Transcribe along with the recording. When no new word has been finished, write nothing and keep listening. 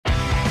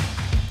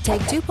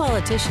Take two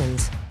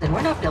politicians Then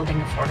we're not building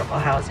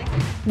affordable housing.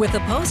 with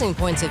opposing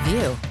points of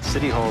view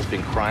City Hall's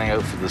been crying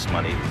out for this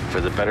money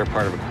for the better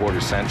part of a quarter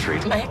century.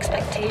 My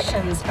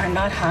expectations are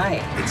not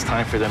high. It's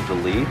time for them to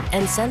lead.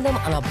 and send them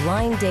on a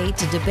blind date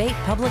to debate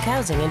public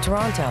housing in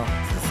Toronto.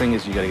 The thing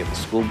is, you got to get the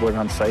school board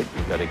on site,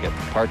 you got to get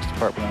the Parks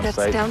Department on That's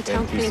site.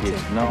 downtown NTC. thinking.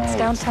 No, That's it's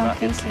downtown not.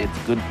 thinking.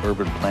 It's good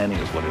urban planning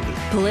is what it is.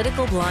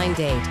 Political Blind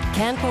Date.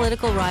 Can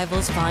political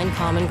rivals find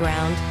common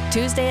ground?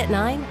 Tuesday at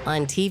 9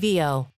 on TVO.